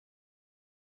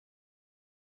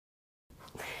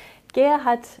GEA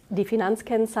hat die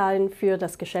Finanzkennzahlen für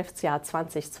das Geschäftsjahr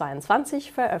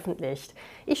 2022 veröffentlicht.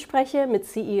 Ich spreche mit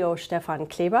CEO Stefan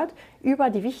Klebert über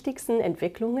die wichtigsten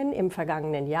Entwicklungen im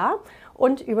vergangenen Jahr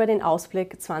und über den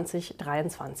Ausblick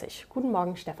 2023. Guten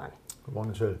Morgen, Stefan. Guten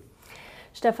Morgen, Jill.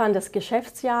 Stefan, das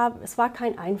Geschäftsjahr, es war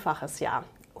kein einfaches Jahr.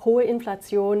 Hohe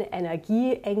Inflation,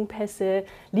 Energieengpässe,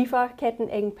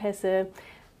 Lieferkettenengpässe.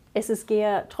 Es ist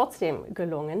GEA trotzdem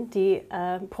gelungen, die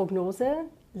Prognose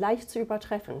leicht zu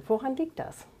übertreffen. Woran liegt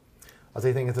das? Also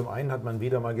ich denke, zum einen hat man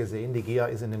wieder mal gesehen, die GEA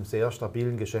ist in einem sehr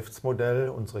stabilen Geschäftsmodell.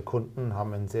 Unsere Kunden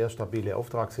haben eine sehr stabile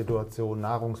Auftragssituation,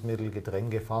 Nahrungsmittel,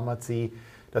 Getränke, Pharmazie.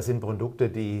 Das sind Produkte,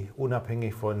 die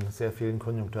unabhängig von sehr vielen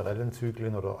konjunkturellen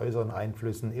Zyklen oder äußeren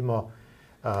Einflüssen immer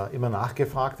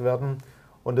nachgefragt werden.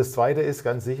 Und das Zweite ist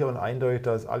ganz sicher und eindeutig,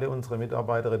 dass alle unsere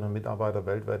Mitarbeiterinnen und Mitarbeiter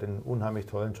weltweit einen unheimlich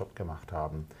tollen Job gemacht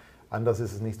haben. Anders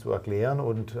ist es nicht zu erklären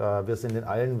und wir sind in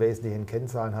allen wesentlichen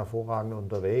Kennzahlen hervorragend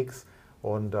unterwegs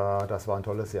und das war ein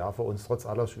tolles Jahr für uns, trotz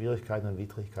aller Schwierigkeiten und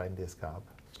Widrigkeiten, die es gab.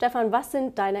 Stefan, was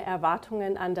sind deine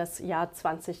Erwartungen an das Jahr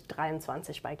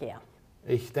 2023 bei GEA?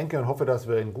 Ich denke und hoffe, dass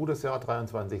wir ein gutes Jahr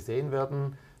 2023 sehen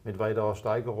werden, mit weiterer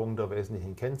Steigerung der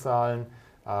wesentlichen Kennzahlen.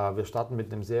 Wir starten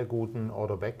mit einem sehr guten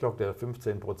Order Backlog, der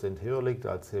 15% höher liegt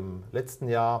als im letzten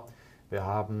Jahr. Wir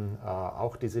haben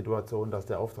auch die Situation, dass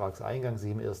der Auftragseingang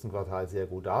sich im ersten Quartal sehr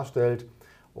gut darstellt.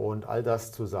 Und all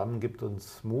das zusammen gibt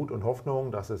uns Mut und Hoffnung,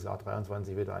 dass das Jahr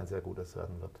 2023 wieder ein sehr gutes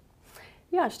werden wird.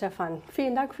 Ja, Stefan,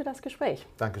 vielen Dank für das Gespräch.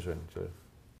 Dankeschön, Jill.